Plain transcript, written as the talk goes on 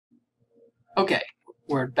Okay,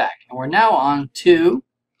 we're back, and we're now on to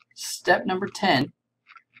step number 10,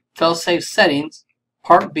 failsafe settings,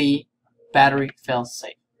 part B, battery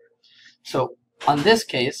failsafe. So on this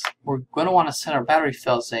case, we're going to want to set our battery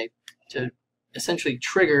failsafe to essentially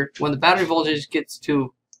trigger when the battery voltage gets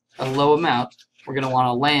to a low amount. We're going to want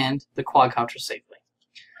to land the quadcopter safely.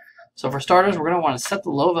 So for starters, we're going to want to set the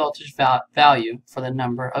low voltage value for the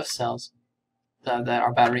number of cells that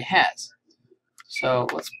our battery has. So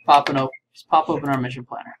let's pop open our mission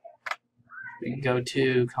planner. We can go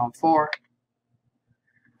to column 4.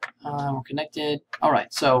 We're connected.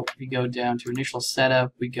 Alright, so we go down to initial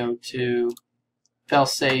setup. We go to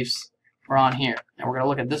failsafes. We're on here. And we're going to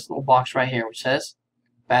look at this little box right here, which says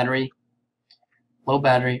battery, low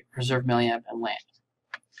battery, reserve milliamp, and land.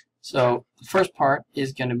 So the first part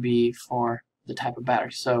is going to be for the type of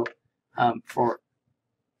battery. So for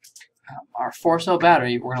our 4-cell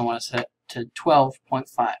battery, we're going to want to set it to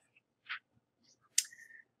 12.5.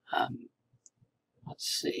 Let's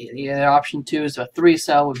see, the other option 2 is a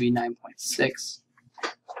 3-cell would be 9.6.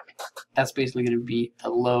 That's basically going to be the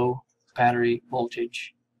low battery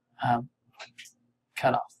voltage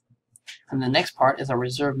cutoff. And the next part is a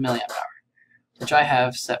reserve milliamp hour, which I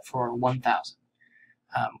have set for 1000.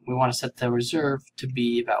 We want to set the reserve to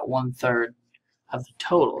be about 1/3 of the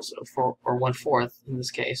total, so or 1/4 in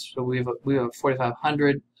this case. So we have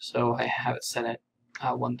 4500, so I have it set at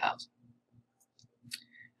 1000.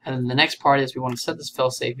 And then the next part is we want to set this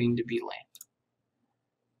failsafing to be land.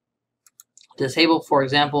 Disable, for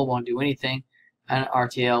example, won't do anything, and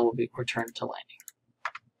RTL will be returned to landing.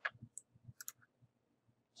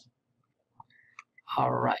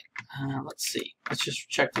 Alright, let's see. Let's just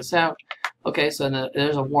check this out. Okay, so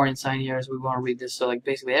there's a warning sign here as we want to read this. So like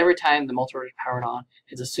basically every time the multirotor is powered on,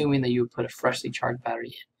 it's assuming that you would put a freshly charged battery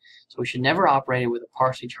in. So we should never operate it with a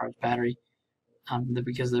partially charged battery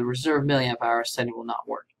because the reserve milliamp hour setting will not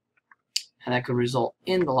work. And that could result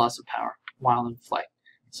in the loss of power while in flight.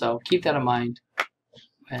 So keep that in mind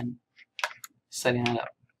when setting that up.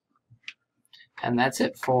 And that's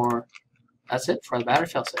it for the battery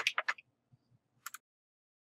failsafe.